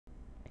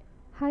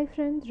Hi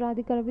friends,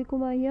 Radhika Ravi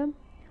Kumar here.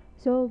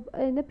 So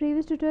in the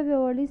previous tutorial we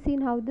have already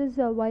seen how this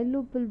while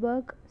loop will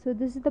work. So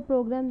this is the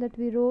program that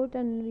we wrote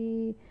and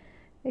we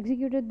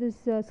executed this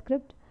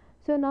script.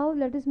 So now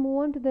let us move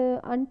on to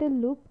the until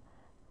loop.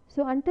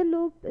 So until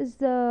loop is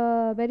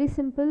very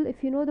simple.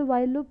 If you know the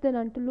while loop, then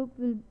until loop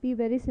will be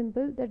very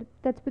simple.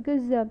 That's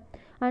because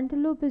until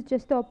loop is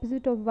just the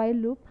opposite of while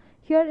loop.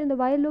 Here in the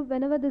while loop,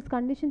 whenever this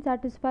condition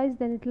satisfies,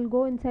 then it will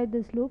go inside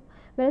this loop.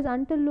 Whereas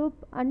until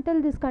loop,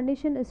 until this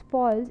condition is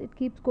false, it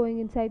keeps going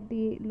inside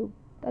the loop.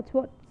 That's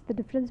what's the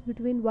difference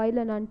between while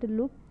and until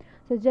loop.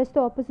 So it's just the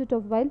opposite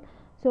of while.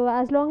 So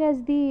as long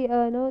as the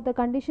the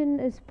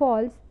condition is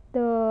false,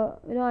 the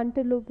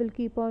until loop will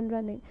keep on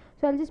running.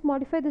 So I'll just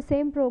modify the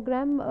same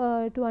program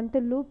to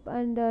until loop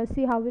and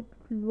see how it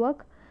will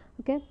work.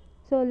 Okay,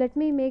 so let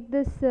me make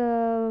this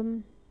I'll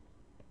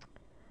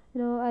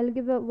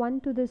give a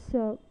 1 to this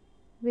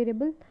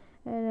variable,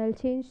 and I'll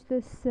change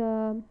this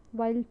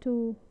while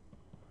to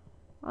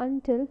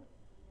until.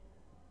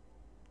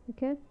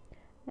 Okay,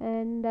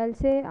 and I'll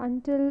say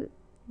until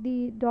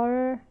the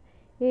 $a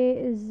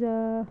is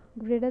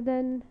greater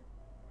than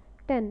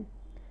 10.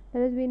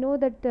 That is, we know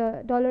that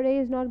 $a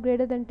is not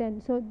greater than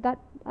 10, so that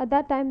at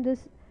that time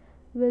this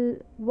will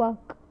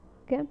work.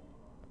 Okay,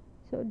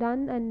 so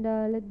done, and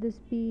let this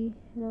be,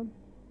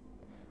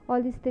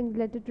 all these things,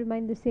 let it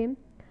remain the same.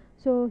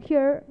 So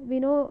here we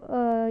know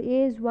a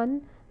is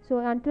 1, so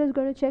until is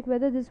going to check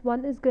whether this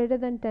 1 is greater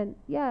than 10.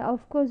 Yeah,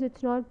 of course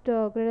it's not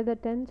greater than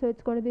 10, so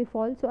it's going to be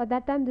false. So at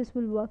that time this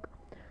will work.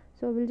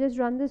 So we'll just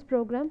run this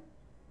program.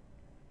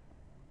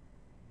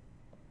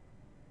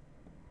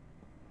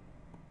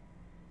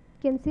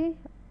 You can see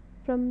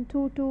from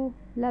 2 to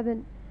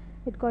 11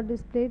 it got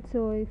displayed.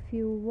 So if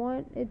you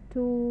want it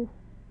to,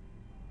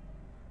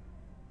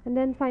 and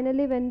then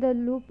finally when the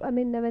loop,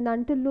 when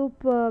until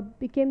loop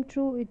became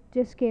true, it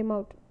just came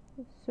out.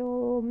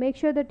 So make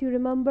sure that you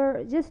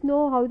remember, just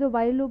know how the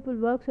while loop will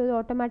work, so that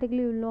automatically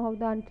you will know how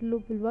the until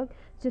loop will work.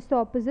 Just the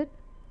opposite.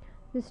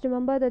 Just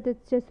remember that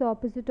it's just the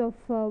opposite of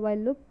while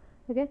loop.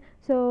 Okay,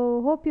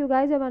 so hope you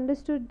guys have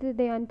understood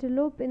the until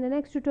loop. In the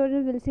next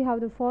tutorial we'll see how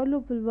the for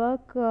loop will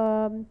work.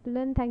 Till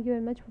then, thank you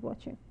very much for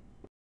watching.